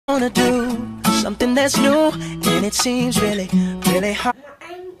Wanna do something that's new, and it seems really, really hard.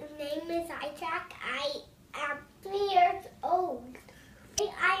 My name is Isaac. I am 3 years old.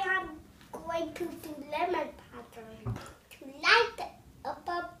 I am going to do lemon pattern to light up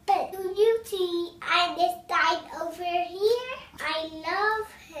a bit. Do you see Einstein over here? I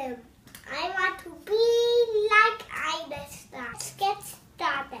love him. I want to be like Einstein. Let's get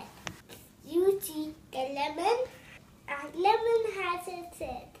started. You see the lemon? A lemon has its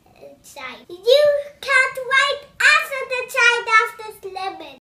head inside. You can't write acid inside of this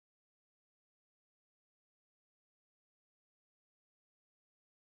lemon.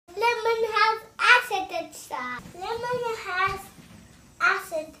 Lemon has acid inside. Lemon has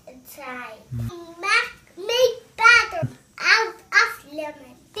acid inside. Make batter out of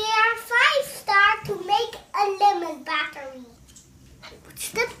lemon. There are 5 steps to make a lemon battery.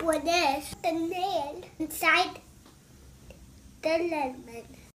 Step 1 is the nail inside the lemon.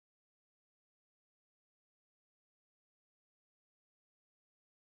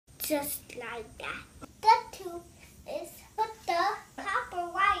 Just like that. Step 2 is put the copper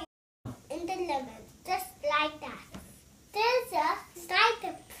wire in the lemon. Just like that. There's a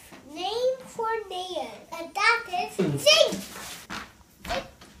side name for nail, and that is zinc.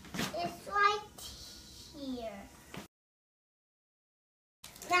 It's right here.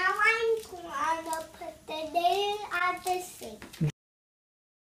 Now I'm going to put the nail on the zinc.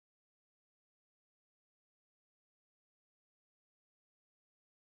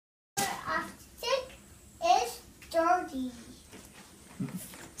 Of zinc is dirty.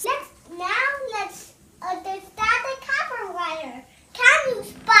 Let's understand the copper wire. Can you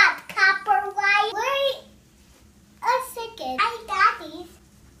spot copper wire? Wait a second. My daddy's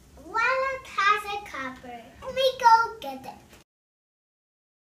wallet has a copper. Let me go get it.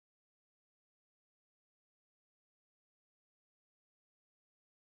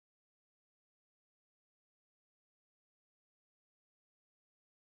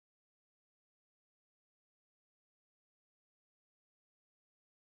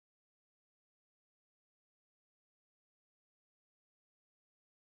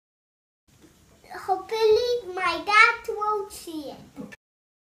 Hopefully my dad won't see it.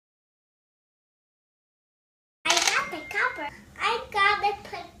 I got the copper. I'm gonna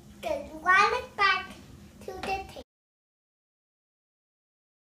put the wallet back to the table.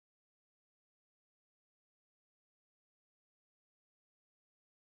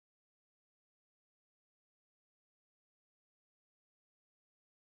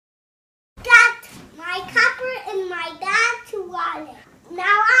 Got my copper in my dad's wallet.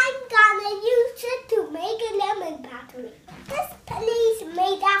 Now I'm gonna use it to make a lemon battery. This penny is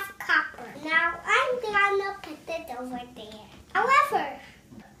made of copper. Now I'm gonna put it over there. However,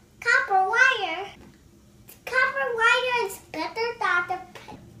 copper wire is better than the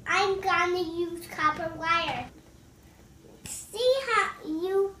penny. I'm gonna use copper wire. See how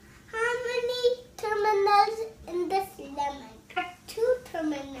many terminals in this lemon? There are 2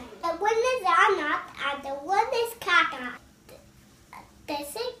 terminals. The one is anode and the one is cathode. The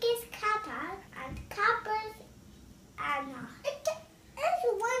zinc is cathode and copper is anode. It is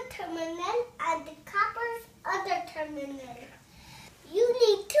 1 terminal and the copper is other terminal. You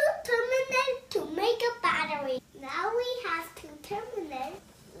need 2 terminals to make a battery. Now we have 2 terminals.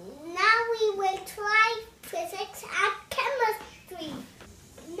 Now we will try physics and chemistry.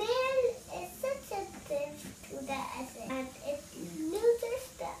 Nail is sensitive to the acid and it loses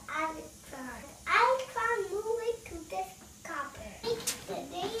the electron. Electron move it to this copper. Make the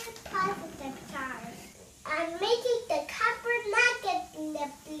nail positive charge and making the copper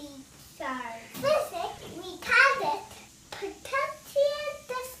negatively charged. Physics, we call it potential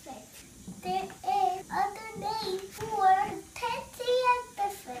difference. There is other name for potential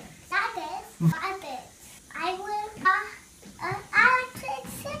difference. That is voltage. I will an electric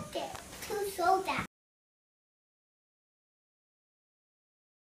circuit to show that.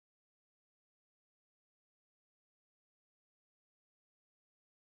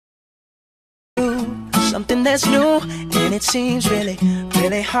 Something that's new, and it seems really,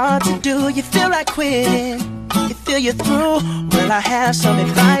 really hard to do. You feel like quitting, you feel you're through. Well, I have some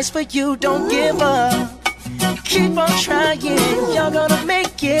advice for you. Don't give up, keep on trying. You're gonna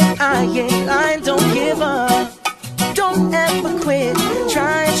make it. I ain't lying. Don't give up, don't ever quit.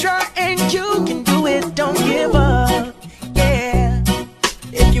 Try and you can do it. Don't give up. Yeah,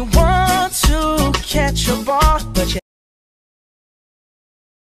 if you want to catch a ball, but you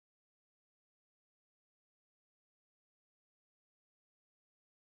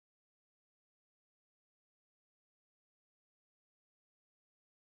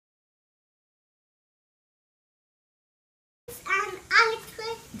An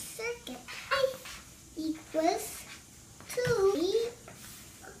electric equals 2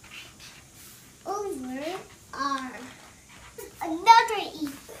 over R. Another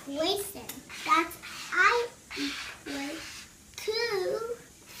equation. That's I equals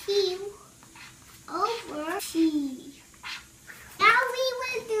 2Q over T. Now we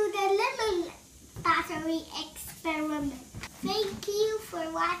will do the lemon battery experiment. Thank you for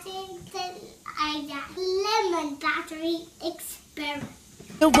watching the lemon battery experiment.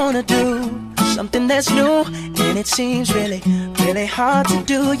 You wanna do something that's new, and it seems really, really hard to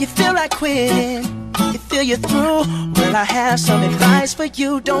do. You feel like quitting, you feel you're through. Well, I have some advice for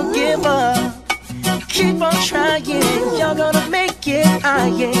you. Don't give up, keep on trying. You're gonna make it, I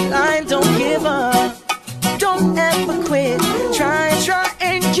ain't lying. Don't give up, don't ever quit. Try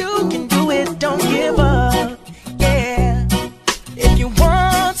and you can do it. Don't give up, yeah. If you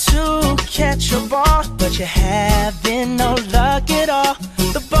want to catch a ball, but you're having no luck at all,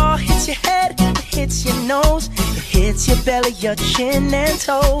 the ball hits your head, it hits your nose, it hits your belly, your chin and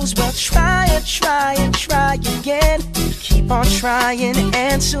toes. Well, try again. Keep on trying,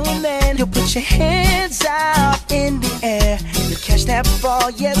 and soon then you'll put your hands out in the air. You'll catch that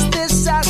ball, yes, this I